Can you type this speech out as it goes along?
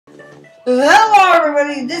Hello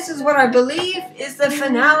everybody, this is what I believe is the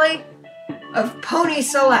finale of Pony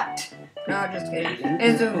Select. No, just kidding.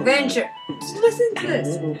 It's Adventure. Just listen to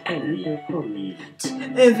this.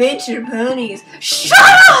 Adventure Ponies. Shut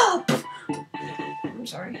up! I'm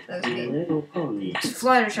sorry, that was mean. It's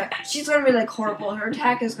Fluttershy. She's gonna be like horrible. Her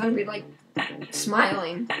attack is gonna be like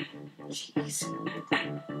smiling. Jeez.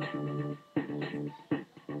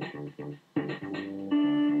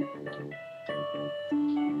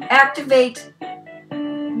 Activate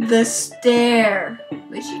the stare.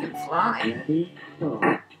 At least you can fly.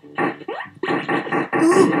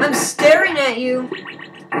 Ooh, I'm staring at you.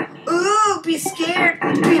 Ooh, be scared.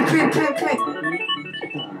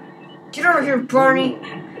 Get over here, Barney.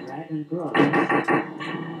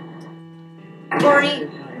 Barney.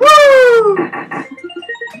 Woo!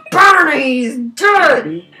 Barney's dead.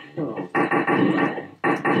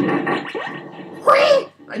 Whee!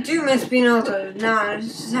 I do miss being able to not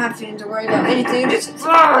just having to worry about anything. Just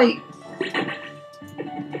fly!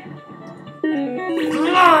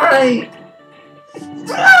 Fly!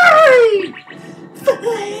 Fly!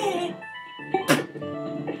 Fly!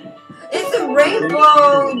 It's the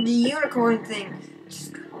rainbow, the unicorn thing.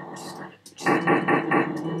 Just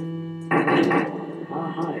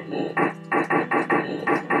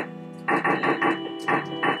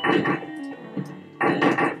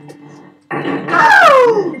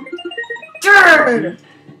Turd!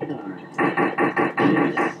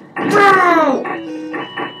 Bro!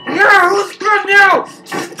 Yeah, who's good now?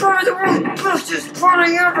 This is probably the world's bestest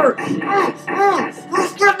pony ever!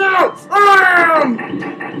 Who's good now? I am!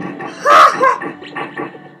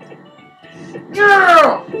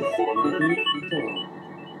 Yeah!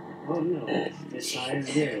 Oh no, this time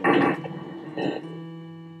here.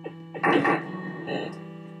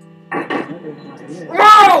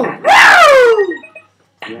 Whoa! Woo!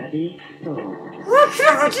 Ready, go. What could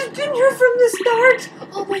have I just been here from the start?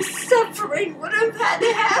 All my suffering would have had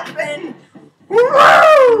to happen.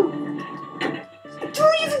 Whoa!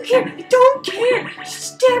 Don't even care. I don't care.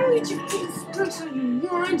 Just stab me with your face. That's what you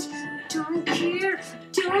want. Don't care.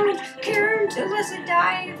 Don't care unless I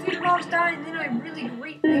die. If you both die, then I really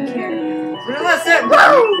greatly care. But unless that.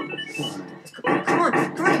 Whoa! Come on,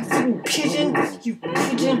 you pigeon, you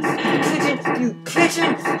pigeon, you pigeon, you pigeon,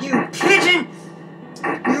 you pigeon,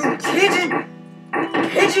 you pigeon,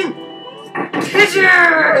 pigeon,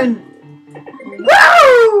 pigeon!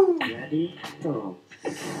 Woo! Ready, go.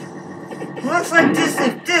 Looks like this,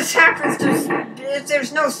 if this happens, if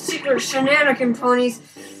there's no secret shenanigan ponies,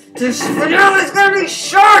 this finale's gonna be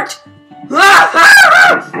short!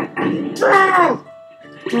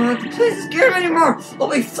 Don't have to play this game anymore! I'll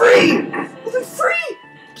be free! I'll be free!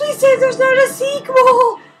 Please say there's not a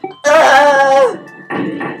sequel!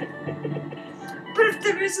 But if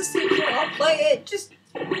there is a sequel, I'll play it, just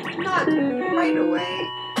not right away.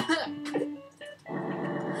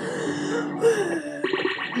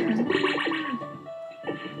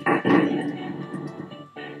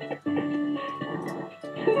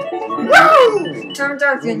 Woo! Diamond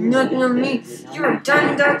Dogs got nothing on me. You're a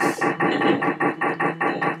Diamond Dog.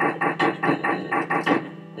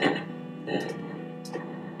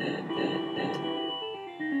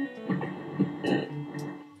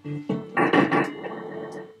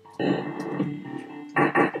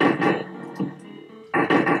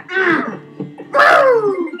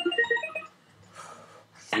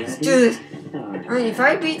 Let's do this. Alright, if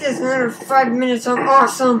I beat this in another 5 minutes, I'm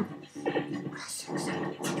awesome.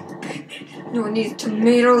 No one needs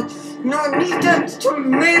tomatoes. No one needs the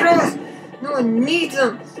tomatoes. No one needs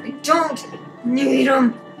them. I don't need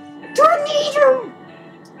them. Don't need them.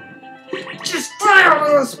 Just fly over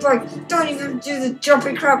those spikes. Don't even do the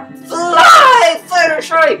jumping crap. Fly,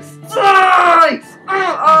 Fluttershy. Fly.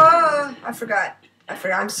 I forgot.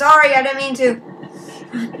 I'm sorry. I didn't mean to.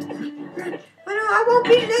 I won't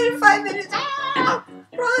beat it in 5 minutes. Ah!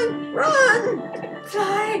 Run!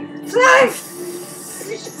 Fly!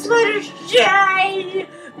 Fluttershy!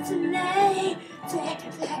 Fly!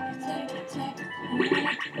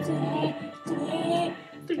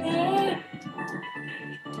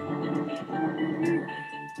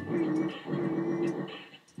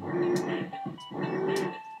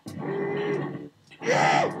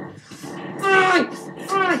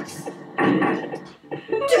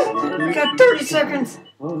 I got 30 seconds.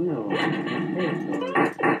 Oh no.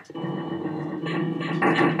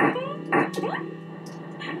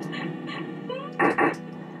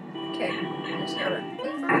 Okay, just gotta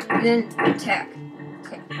then attack.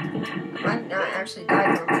 Okay, I might not actually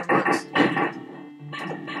die from him for once.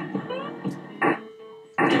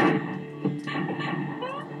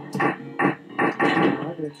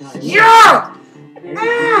 Yeah!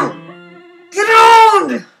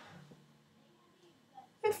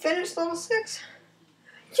 finish level 6?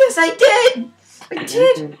 Yes, I did! I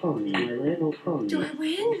did! Little pony, my little pony. Do I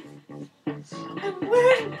win? I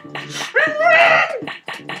win!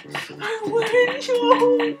 I win! I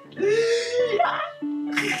win!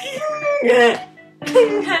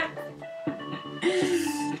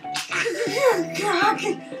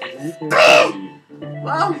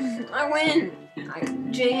 Well, I win.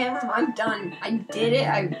 JM, I'm done. I did it.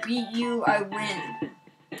 I beat you. I win.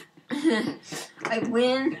 I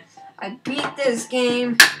win. I beat this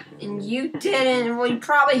game, and you didn't. Well, you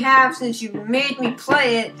probably have since you made me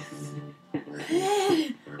play it.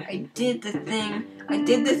 I did the thing. I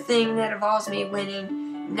did the thing that involves me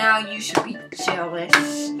winning. Now you should be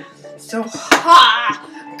jealous. So, ha!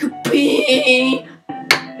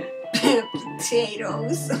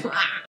 Potatoes.